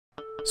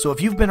So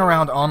if you've been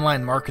around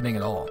online marketing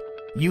at all,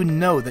 you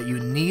know that you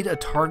need a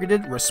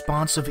targeted,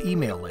 responsive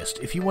email list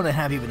if you want to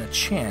have even a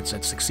chance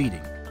at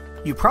succeeding.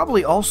 You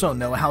probably also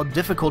know how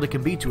difficult it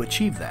can be to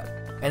achieve that,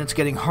 and it's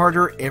getting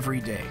harder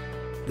every day.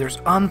 There's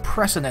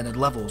unprecedented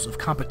levels of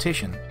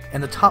competition,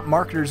 and the top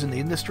marketers in the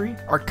industry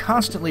are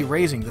constantly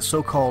raising the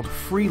so-called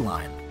free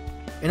line.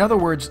 In other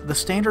words, the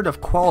standard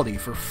of quality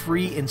for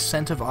free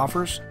incentive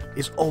offers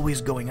is always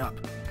going up.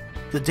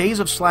 The days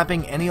of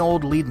slapping any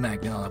old lead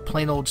magnet on a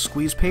plain old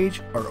squeeze page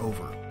are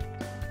over.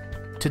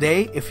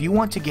 Today, if you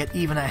want to get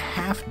even a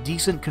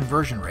half-decent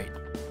conversion rate,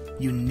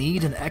 you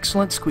need an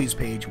excellent squeeze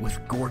page with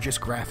gorgeous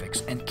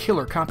graphics and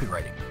killer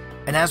copywriting.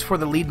 And as for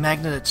the lead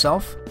magnet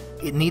itself,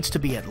 it needs to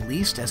be at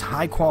least as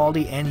high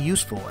quality and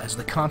useful as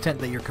the content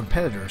that your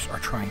competitors are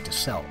trying to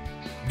sell.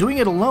 Doing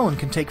it alone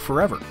can take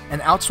forever,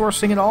 and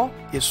outsourcing it all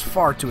is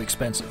far too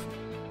expensive,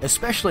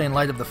 especially in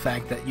light of the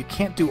fact that you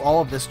can't do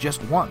all of this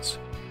just once.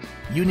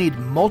 You need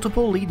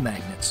multiple lead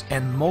magnets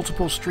and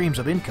multiple streams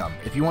of income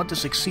if you want to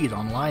succeed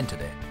online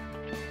today.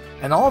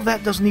 And all of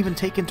that doesn't even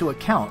take into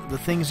account the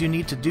things you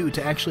need to do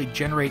to actually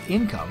generate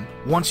income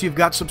once you've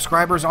got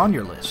subscribers on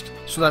your list,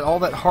 so that all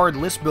that hard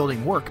list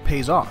building work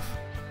pays off.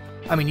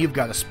 I mean, you've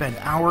got to spend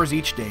hours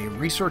each day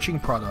researching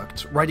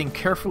products, writing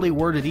carefully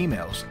worded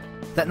emails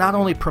that not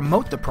only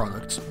promote the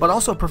products, but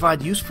also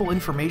provide useful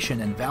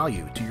information and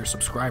value to your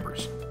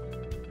subscribers.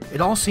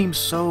 It all seems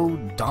so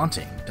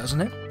daunting,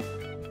 doesn't it?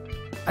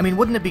 I mean,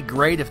 wouldn't it be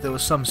great if there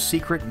was some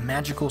secret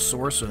magical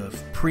source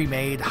of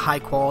pre-made,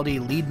 high-quality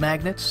lead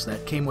magnets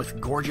that came with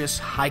gorgeous,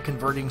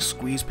 high-converting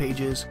squeeze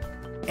pages,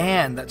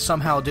 and that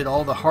somehow did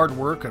all the hard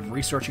work of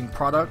researching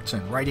products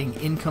and writing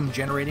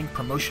income-generating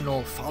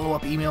promotional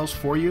follow-up emails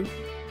for you,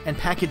 and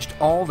packaged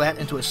all that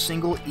into a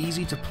single,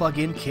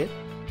 easy-to-plug-in kit?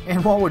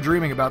 And while we're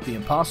dreaming about the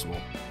impossible,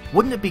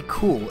 wouldn't it be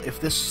cool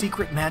if this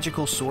secret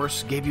magical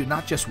source gave you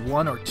not just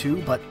one or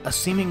two, but a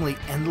seemingly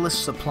endless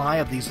supply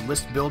of these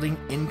list-building,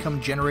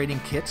 income-generating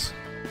kits?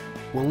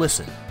 Well,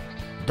 listen,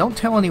 don't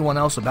tell anyone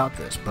else about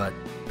this, but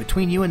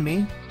between you and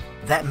me,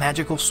 that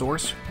magical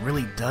source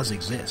really does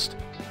exist.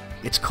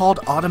 It's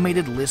called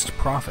Automated List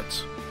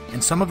Profits,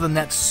 and some of the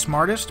net's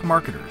smartest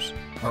marketers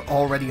are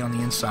already on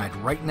the inside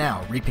right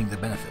now reaping the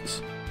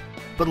benefits.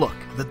 But look,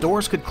 the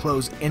doors could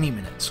close any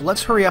minute, so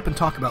let's hurry up and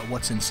talk about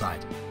what's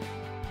inside.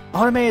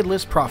 Automated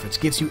List Profits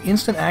gives you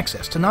instant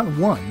access to not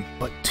one,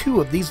 but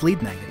two of these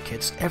lead magnet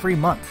kits every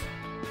month.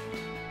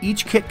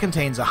 Each kit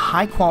contains a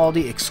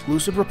high-quality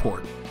exclusive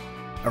report,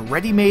 a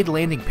ready-made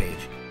landing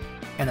page,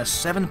 and a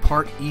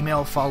 7-part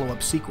email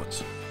follow-up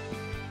sequence.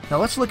 Now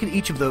let's look at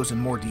each of those in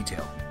more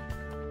detail.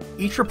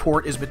 Each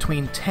report is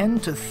between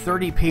 10 to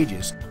 30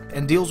 pages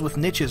and deals with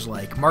niches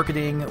like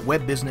marketing,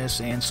 web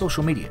business, and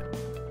social media.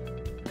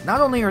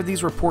 Not only are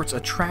these reports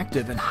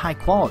attractive and high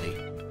quality,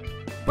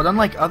 but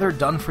unlike other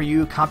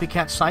done-for-you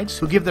copycat sites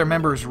who give their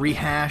members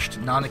rehashed,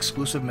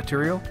 non-exclusive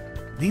material,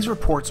 these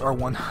reports are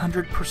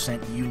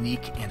 100%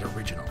 unique and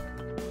original.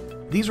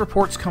 These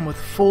reports come with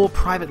full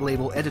private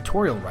label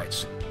editorial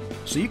rights,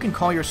 so you can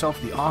call yourself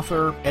the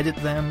author, edit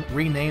them,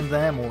 rename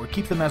them, or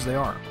keep them as they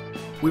are.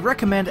 We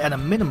recommend at a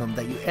minimum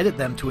that you edit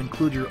them to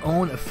include your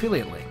own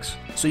affiliate links,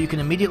 so you can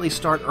immediately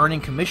start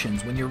earning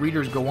commissions when your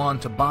readers go on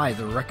to buy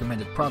the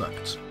recommended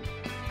products.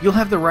 You'll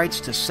have the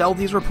rights to sell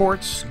these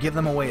reports, give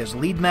them away as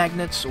lead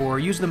magnets, or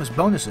use them as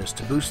bonuses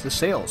to boost the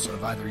sales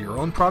of either your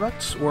own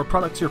products or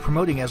products you're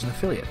promoting as an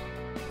affiliate.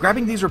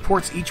 Grabbing these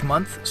reports each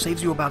month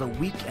saves you about a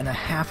week and a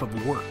half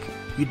of work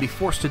you'd be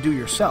forced to do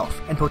yourself,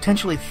 and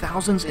potentially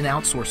thousands in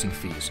outsourcing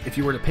fees if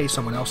you were to pay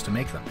someone else to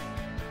make them.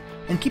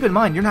 And keep in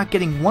mind, you're not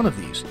getting one of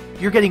these,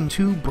 you're getting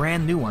 2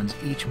 brand new ones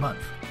each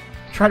month.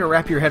 Try to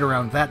wrap your head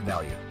around that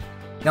value.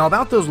 Now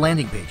about those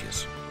landing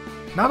pages.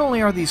 Not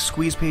only are these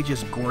squeeze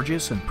pages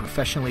gorgeous and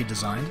professionally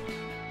designed,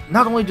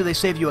 not only do they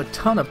save you a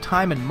ton of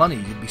time and money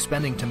you'd be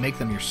spending to make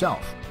them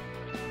yourself,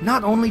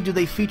 not only do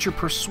they feature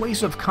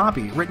persuasive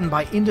copy written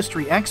by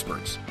industry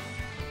experts,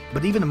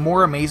 but even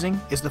more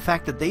amazing is the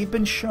fact that they've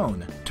been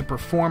shown to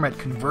perform at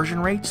conversion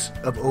rates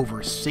of over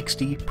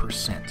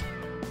 60%.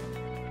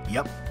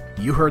 Yep,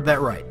 you heard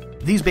that right.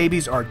 These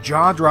babies are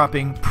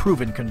jaw-dropping,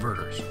 proven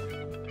converters.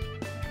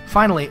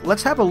 Finally,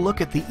 let's have a look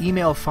at the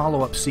email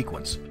follow-up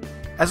sequence.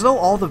 As though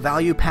all the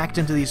value packed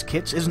into these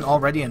kits isn't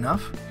already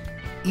enough,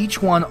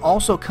 each one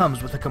also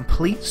comes with a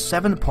complete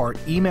 7-part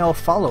email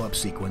follow-up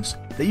sequence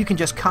that you can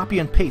just copy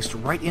and paste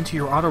right into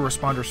your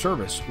autoresponder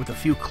service with a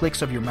few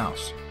clicks of your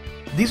mouse.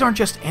 These aren't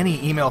just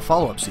any email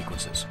follow-up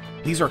sequences.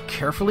 These are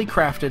carefully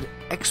crafted,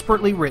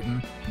 expertly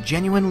written,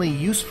 genuinely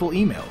useful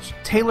emails,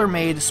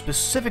 tailor-made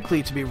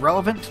specifically to be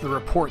relevant to the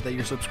report that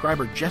your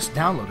subscriber just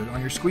downloaded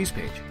on your squeeze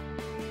page.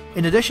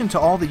 In addition to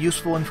all the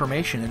useful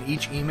information in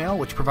each email,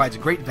 which provides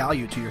great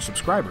value to your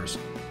subscribers,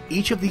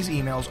 each of these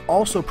emails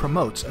also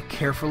promotes a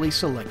carefully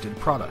selected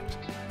product.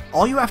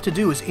 All you have to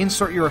do is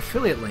insert your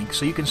affiliate link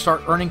so you can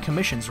start earning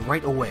commissions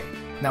right away.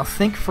 Now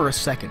think for a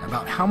second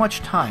about how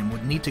much time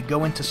would need to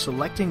go into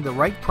selecting the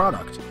right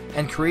product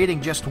and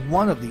creating just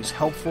one of these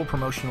helpful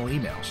promotional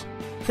emails.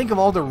 Think of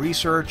all the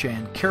research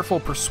and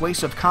careful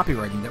persuasive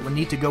copywriting that would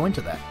need to go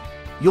into that.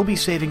 You'll be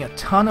saving a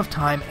ton of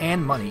time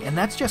and money, and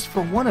that's just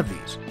for one of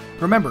these.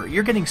 Remember,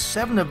 you're getting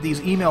 7 of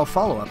these email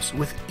follow-ups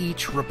with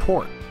each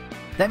report.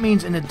 That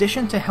means in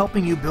addition to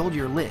helping you build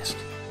your list,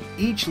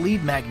 each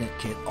lead magnet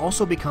kit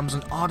also becomes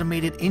an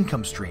automated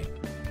income stream.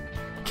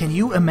 Can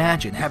you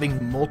imagine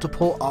having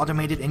multiple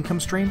automated income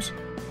streams,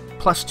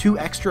 plus 2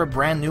 extra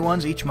brand new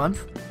ones each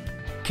month?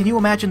 Can you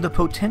imagine the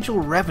potential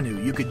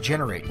revenue you could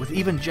generate with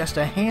even just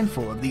a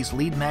handful of these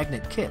lead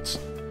magnet kits,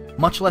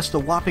 much less the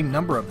whopping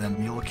number of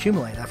them you'll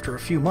accumulate after a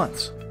few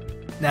months?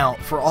 Now,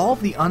 for all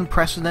of the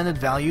unprecedented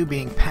value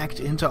being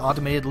packed into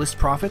automated list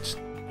profits,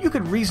 you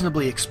could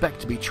reasonably expect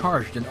to be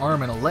charged an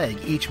arm and a leg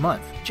each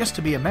month just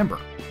to be a member.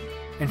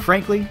 And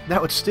frankly,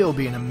 that would still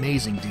be an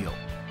amazing deal.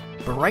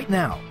 But right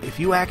now, if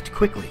you act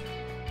quickly,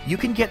 you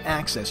can get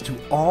access to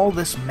all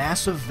this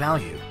massive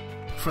value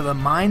for the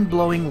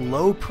mind-blowing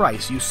low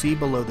price you see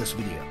below this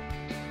video.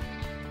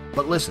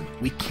 But listen,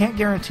 we can't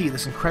guarantee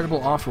this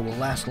incredible offer will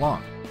last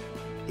long.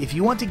 If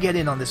you want to get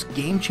in on this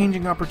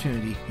game-changing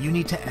opportunity, you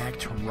need to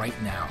act right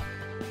now.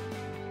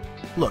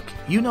 Look,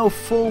 you know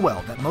full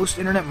well that most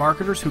internet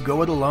marketers who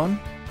go it alone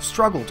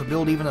struggle to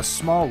build even a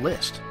small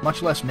list,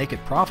 much less make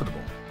it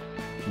profitable.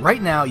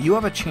 Right now, you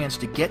have a chance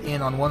to get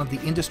in on one of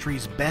the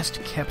industry's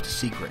best-kept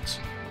secrets.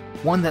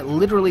 One that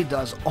literally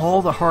does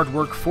all the hard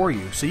work for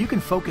you so you can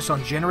focus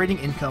on generating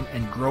income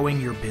and growing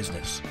your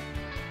business.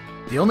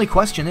 The only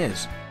question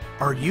is,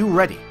 are you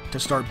ready to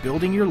start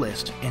building your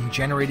list and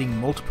generating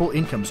multiple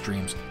income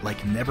streams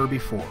like never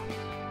before?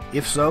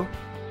 If so,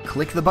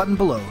 click the button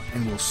below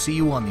and we'll see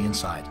you on the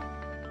inside.